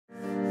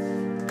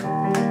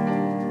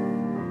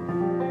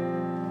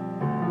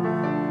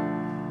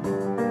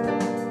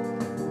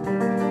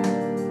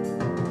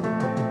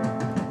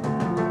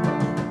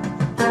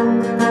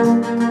Hey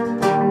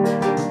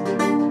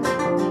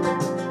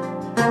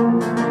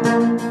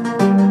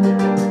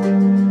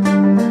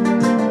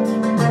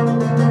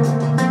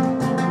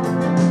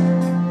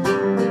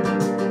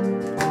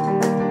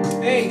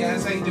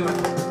guys, how you doing?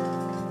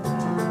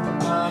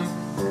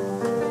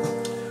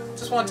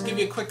 Just wanted to give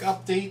you a quick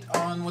update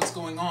on what's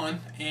going on,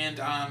 and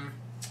hold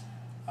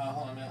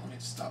on a minute, let me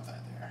just stop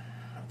that there.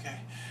 Okay.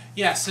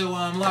 Yeah, so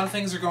a lot of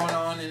things are going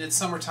on, and it's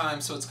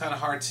summertime, so it's kind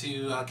of hard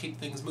to keep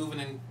things moving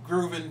and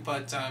grooving,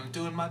 but I'm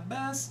doing my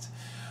best.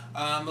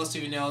 Most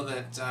of you know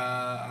that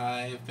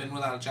I've been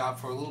without a job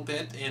for a little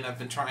bit, and I've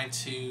been trying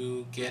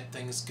to get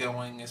things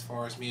going as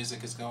far as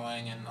music is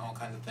going and all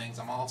kinds of things.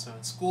 I'm also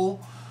in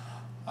school,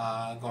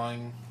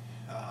 going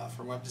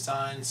for web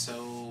design,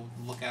 so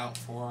look out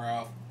for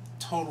a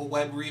total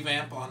web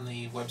revamp on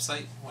the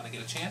website when I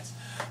get a chance.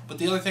 But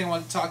the other thing I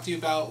want to talk to you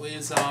about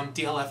is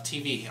DLF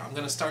TV. I'm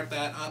going to start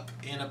that up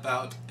in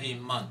about a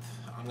month.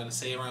 I'm going to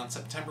say around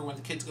September when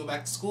the kids go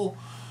back to school.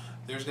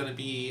 There's going to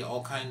be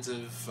all kinds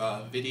of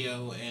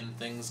video and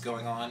things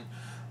going on.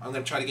 I'm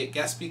going to try to get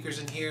guest speakers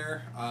in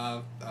here,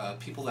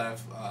 people that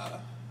I've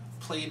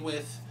played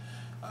with,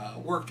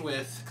 worked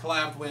with,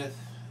 collabed with.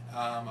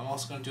 I'm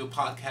also going to do a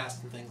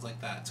podcast and things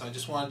like that. So I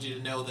just wanted you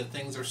to know that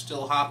things are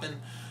still hopping.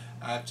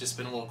 I've just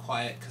been a little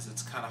quiet because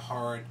it's kind of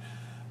hard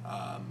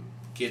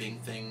getting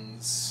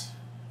things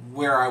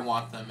where I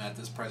want them at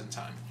this present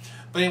time.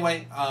 But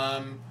anyway,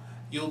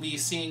 you'll be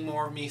seeing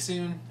more of me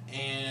soon,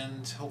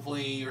 and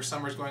hopefully your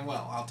summer's going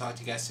well. I'll talk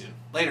to you guys soon.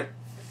 Later.